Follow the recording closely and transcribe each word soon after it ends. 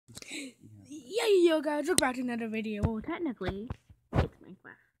Hey yo guys, welcome back to another video. Well, technically, it's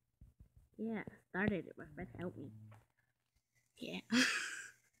Minecraft. Yeah, I started it. My friend helped me. Yeah.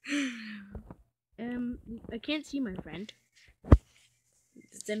 I can't see my friend.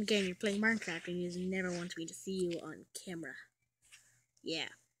 Then again, you're playing Minecraft and he never wants me to see you on camera. Yeah.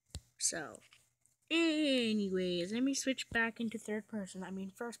 So, anyways, let me switch back into first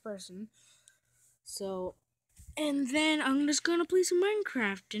person. So, and then I'm just gonna play some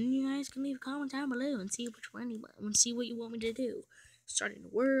Minecraft, and you guys can leave a comment down below and see which one you want, and see what you want me to do. Starting a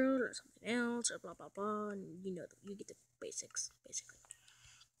world or something else or blah blah blah, and you get the basics basically.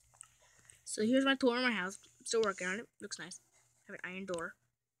 So here's my tour of my house. I'm still working on it. Looks nice. I have an iron door.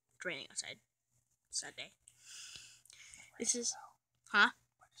 It's raining outside. Sad day. This is, huh?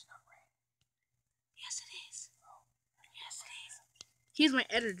 Yes, it is. Yes, it is. Here's my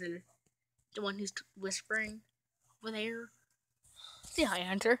editor, the one who's whispering over there. Say hi,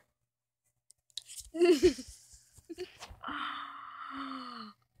 Hunter.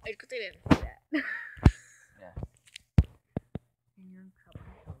 I could say that. Yeah. And you're in trouble.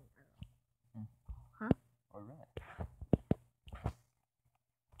 Huh? Alright.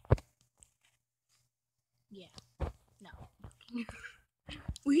 Yeah. No.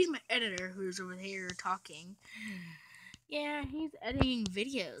 Well, he's my editor who's over here talking. Yeah, he's editing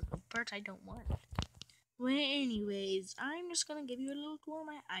videos of parts I don't want. Well, anyways, I'm just gonna give you a little tour of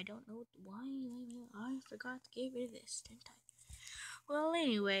my. I don't know why. I forgot to get rid of this, didn't I? Well,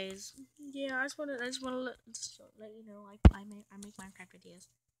 anyways, yeah, I just wanna let you know, like, I make Minecraft videos.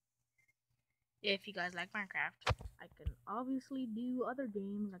 If you guys like Minecraft, I can obviously do other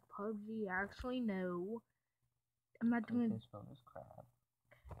games like PUBG. Actually, no, I'm not doing. This phone is crap.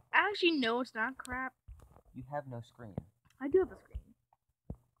 Actually, no, it's not crap. You have no screen. I do have a screen.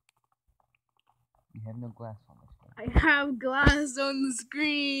 You have no glass on the screen. I have glass on the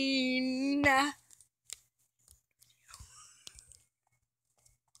screen.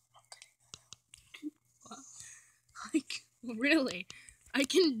 Like, really? I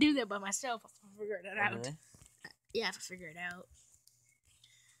can do that by myself if I figure it out. Really? Yeah, if I figure it out.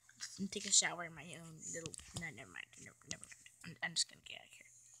 And take a shower in my own little. No, never mind. Never mind. I'm just gonna get out of here.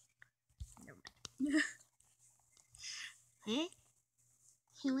 Never mind. Huh?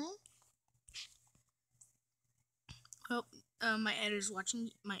 Hello? Oh, my editor's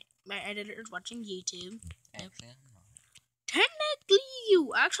watching. My editor's watching YouTube. Actually, I'm not. Technically,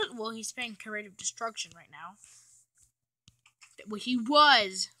 you actually. Well, he's playing Creative Destruction right now. Well, he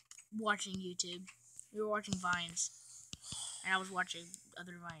was watching YouTube. We were watching Vines. And I was watching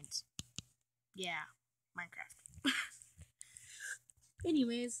other Vines. Yeah, Minecraft.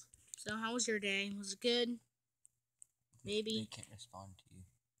 Anyways, so how was your day? Was it good? Maybe. They can't respond to you.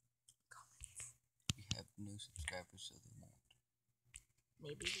 Comments. You have no subscribers, so they won't.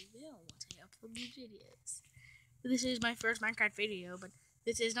 Maybe we will once I upload new videos. This is my first Minecraft video, but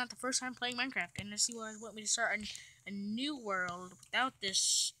this is not the first time playing Minecraft. And let's see why I want me to start a new world without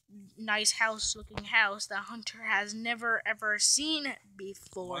this nice house-looking house that Hunter has never ever seen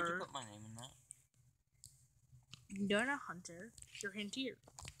before. Why'd you put my name in that? You're not Hunter. You're Hintier.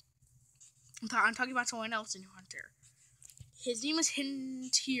 I'm talking about someone else in Hunter. His name is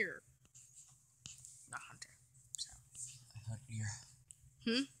Hintier. Not Hunter. So. I hunt deer.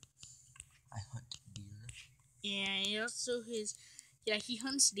 I hunt deer. Yeah, he also he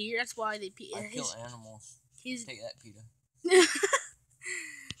hunts deer. That's why they. I kill animals. Take that, PETA.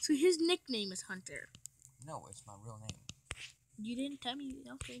 So his nickname is Hunter. No, it's my real name. You didn't tell me.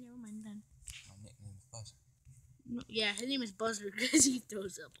 Okay, never mind then. My nickname is Buzzer. No, yeah, his name is Buzzer because he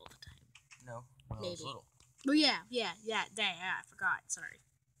throws up all the time. No, when I was little. Oh yeah, I forgot. Sorry.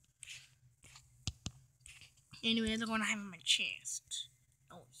 Anyway, the one I have in my chest.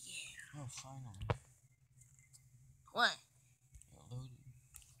 Oh yeah. Oh, finally. What? You're loaded.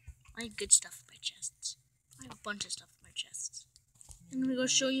 I have good stuff in my chests. I have a bunch of stuff in my chests. I'm gonna go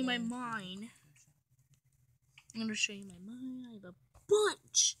show you my mine. I have a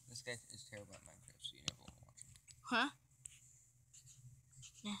bunch. This guy is terrible at Minecraft, so you never want to watch him. Huh?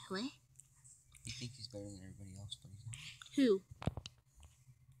 Yeah, what? You think he's better than everybody else, but he's not. Who?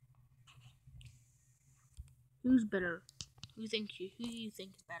 Who's better? Who do you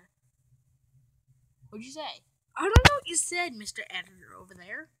think is better? What'd you say? I don't know what you said, Mr. Editor over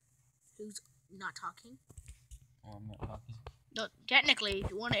there. Who's not talking? Oh, I'm not talking. No, technically, if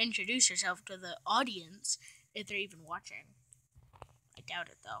you want to introduce yourself to the audience, if they're even watching. I doubt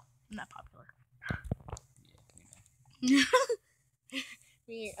it, though. I'm not popular. Yeah,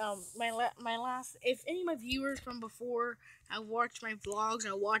 we know. My last. If any of my viewers from before have watched my vlogs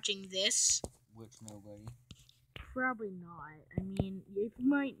are watching this, Which nobody. probably not. I mean, it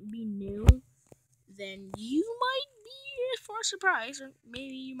might be new, then you might be for a surprise, or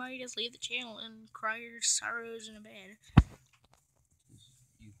maybe you might just leave the channel and cry your sorrows in a bed.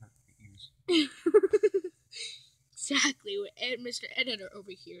 You hurt your ears. Exactly what Mr. Editor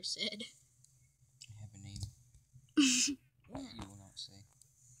over here said. I have a name. That you will not say.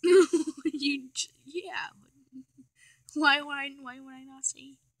 Yeah, but why would I not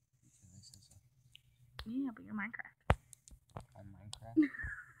say? Because I said so. Yeah, but you're Minecraft. I'm Minecraft.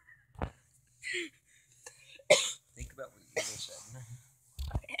 Think about what you just said.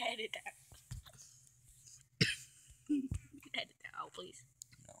 Edit that. Edit that out, please.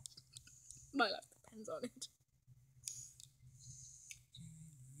 No. My life depends on it.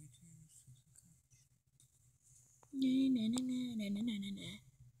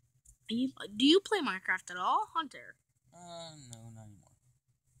 Do you play Minecraft at all, Hunter? No, not anymore.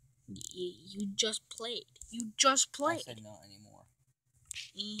 You just played. You just played. I said not anymore.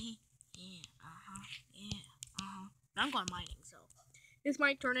 Yeah. I'm going mining, so this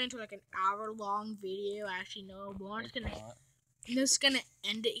might turn into like an hour-long video. Actually, no, but I'm just gonna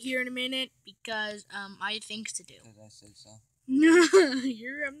end it here in a minute because I have things to do. Because I said so. No,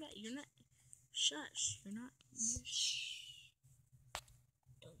 you're not. Shush. You're not.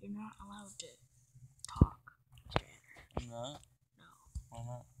 You're not allowed to talk. I'm not? No. Why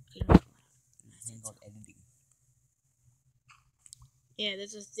not? You're not allowed. There's a thing called editing. Yeah,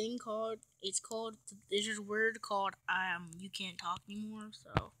 there's a thing called, there's a word called, you can't talk anymore,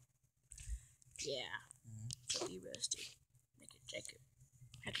 so, yeah. So be roasted. Make a chicken.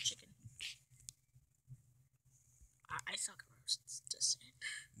 I suck at roasts, just saying.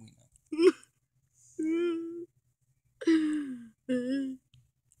 We know.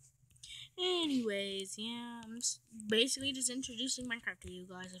 Anyways, yeah, I'm basically just introducing Minecraft to you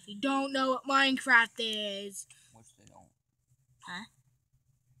guys. If you don't know what Minecraft is, Which they don't. huh?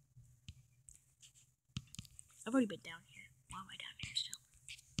 I've already been down here. Why am I down here still?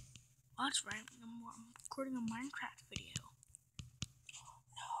 Oh, that's right. I'm recording a Minecraft video.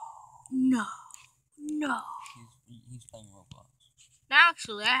 No. He's playing Roblox.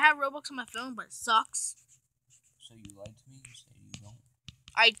 Actually, I have Roblox on my phone, but it sucks. So you lied to me? You said you don't?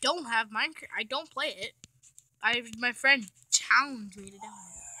 I don't have Minecraft. I don't play it. My friend challenged me to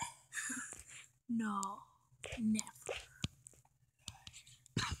download it. No.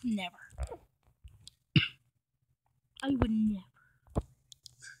 Never. I would never.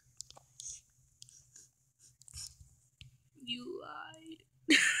 You lied.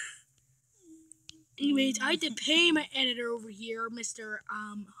 Anyways, I had to pay my editor over here, Mr.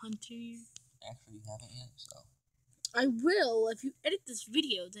 Hunter. Actually, you haven't yet, so. I will. If you edit this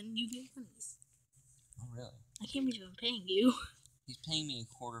video, then you get monies. Oh, really? I can't believe I'm paying you. He's paying me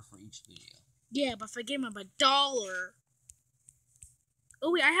 $0.25 for each video. Yeah, but if I give him $1.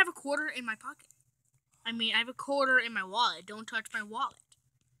 Oh, wait, I have $0.25 in my pocket. I have $0.25 in my wallet. Don't touch my wallet.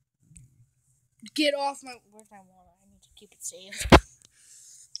 Get off my... Where's my wallet? I need to keep it safe.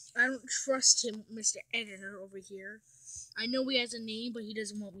 I don't trust him, Mr. Editor over here. I know he has a name, but he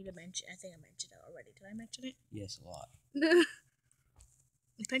doesn't want me to mention it. I think I mentioned it already. Did I mention it? Yes, a lot.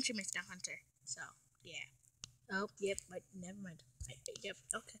 Mention Mr. Hunter. So, yeah. Oh, yep, but never mind. Yep,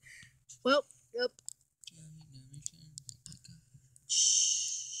 okay. Well, yep.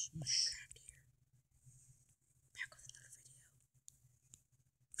 Shh. Minecraft here. Back with another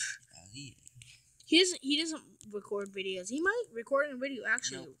video. He doesn't record videos. He might record a video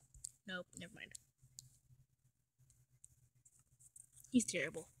actually. Nope, never mind. He's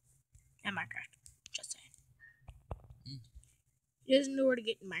terrible at Minecraft. Just saying. He doesn't know where to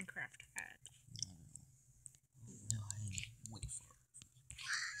get in Minecraft at. No, I didn't wait for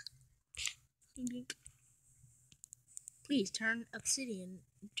it. Please turn obsidian.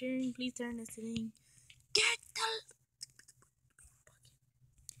 Please turn obsidian. Get the...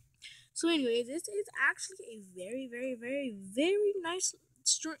 So anyways, this is actually a very, very, very, very nice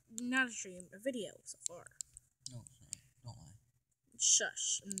a video so far. No, it's not. Don't lie.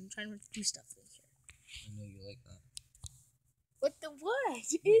 Shush. I'm trying to do stuff in here. I know you like that. What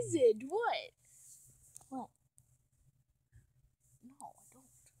is it? What? No, I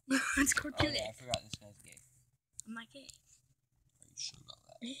don't. Let's go do Oh, yeah, I forgot this guy's gay. I'm not gay. Are you sure about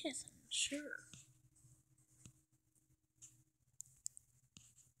that? Yes, I'm sure.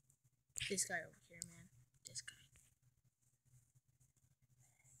 This guy over here, man. This guy.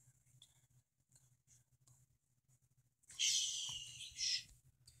 Shh.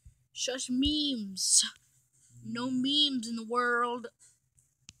 Shush memes. No memes in the world.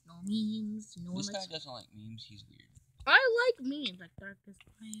 No memes. No This one guy likes... doesn't like memes. He's weird. I like memes. Like Darkest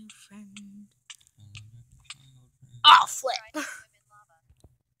my friend. Oh, flip.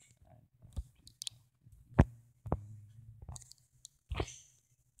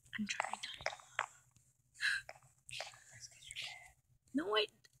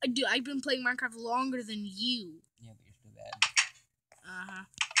 Dude, I've been playing Minecraft longer than you. Yeah, but you're still bad. Uh-huh.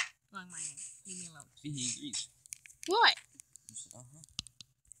 Like my name. Leave me alone. See, he agrees. What? You said,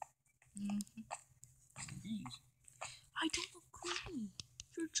 Mm-hmm. He agrees. I don't agree.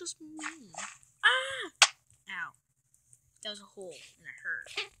 You're just mean. Ah! Ow. That was a hole, and it hurt.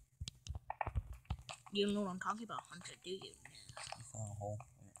 You don't know what I'm talking about, Hunter, do you? You found a hole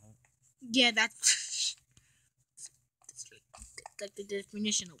and it hurt. Yeah, that's like the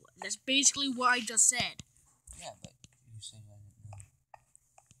definition of what. That's basically what I just said. Yeah, but you said I didn't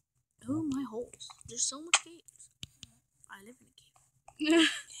know. Oh, my holes. There's so much caves. I live in a cave.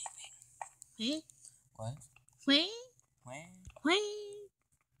 Hey? What? Hey? Where? Hey?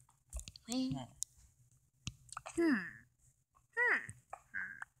 Hey? Hmm.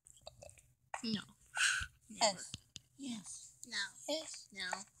 No. Never. Yes. No. Yes.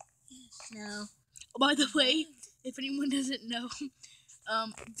 No. Yes. No. By the way, if anyone doesn't know,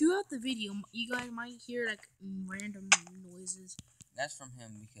 throughout the video, you guys might hear like random noises. That's from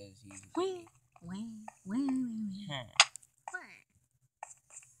him because he's.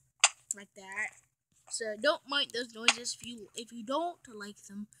 Like that. So don't mind those noises. If you don't like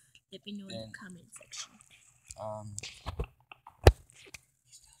them, let me know in the comment section. He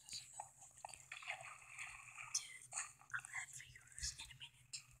still doesn't know. I'm gonna have viewers in a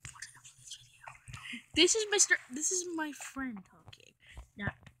minute. Watch out for this video. This is my friend talking,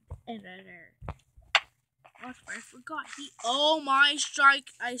 not the editor. Oh, I forgot. Oh my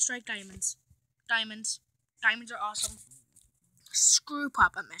I strike diamonds. Diamonds are awesome. Screw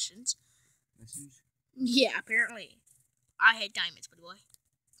pop-up missions. Missions? Yeah, apparently. I hate diamonds, but boy.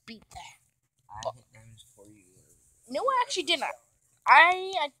 Beat that. I hit diamonds for you. No, I actually didn't.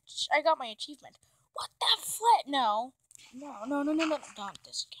 I got my achievement. What the flip? No. Not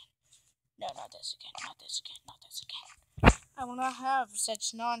this again. No, not this again. Not this again. Not this again. I will not have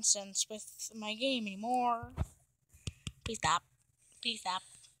such nonsense with my game anymore. Please stop. Please stop.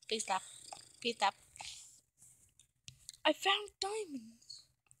 Please stop. Please stop. I found diamonds.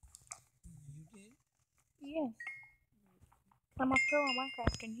 You did? Yes. I'm a pro on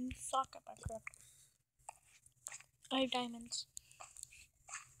Minecraft and you suck at Minecraft. I have diamonds.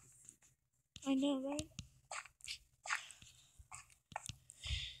 I know, right?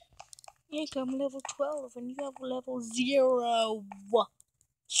 Yeah, I'm level 12 and you have level 0.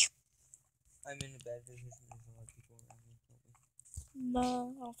 I'm in a bad position. There's a lot of people around me.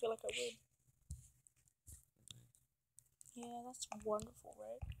 No, I don't feel like I would. Yeah, that's wonderful,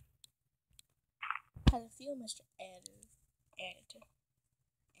 right? How does it feel, Mr. Editor?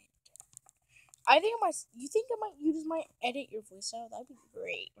 I think you think you just might edit your voice out? That'd be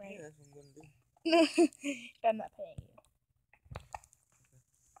great, right? Yeah, that's what I'm gonna do. But I'm not paying you.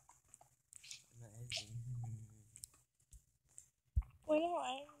 I'm not editing. Why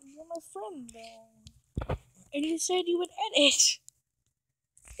not? You're my friend, though. And you said you would edit.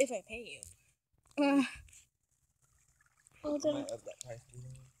 If I pay you. Well, then. I might up that price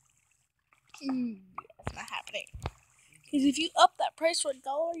 $3. That's not happening. Because if you up that price for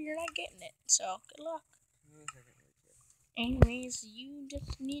 $1, you're not getting it. So, good luck. Anyways, you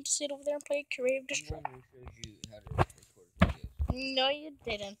just need to sit over there and play Creative Destruction. I'm going to show you how to record videos. No, you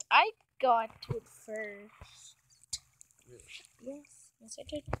didn't. I got to it first. Really? Yes, I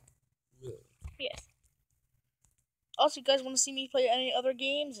did. Really? Yes. Also, you guys want to see me play any other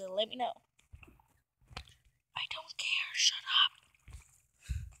games? Let me know. I don't care. Shut up.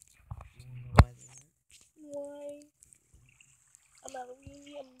 You wanna know why they aren't? Why? I'm not a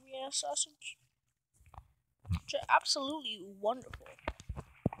Vienna sausage. Which are absolutely wonderful.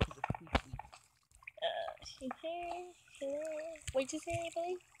 Wait, you say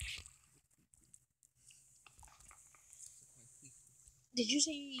anything? Did you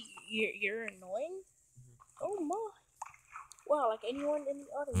say you're annoying? Oh my! Wow, like anyone in the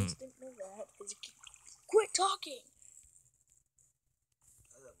audience didn't know that. Quit talking.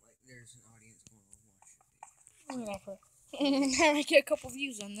 There's an audience going to watch Whatever. I might get a couple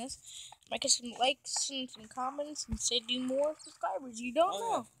views on this. Might get some likes and some comments and say do more subscribers. You don't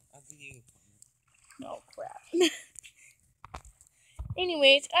know. Yeah. I'll give you a comment. No crap.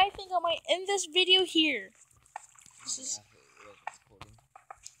 Anyways, I think I might end this video here.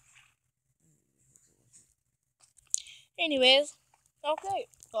 Anyways, okay.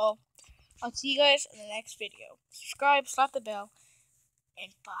 Well, I'll see you guys in the next video. Subscribe, slap the bell,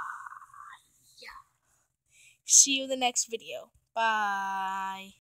 and bye. Yeah. See you in the next video. Bye.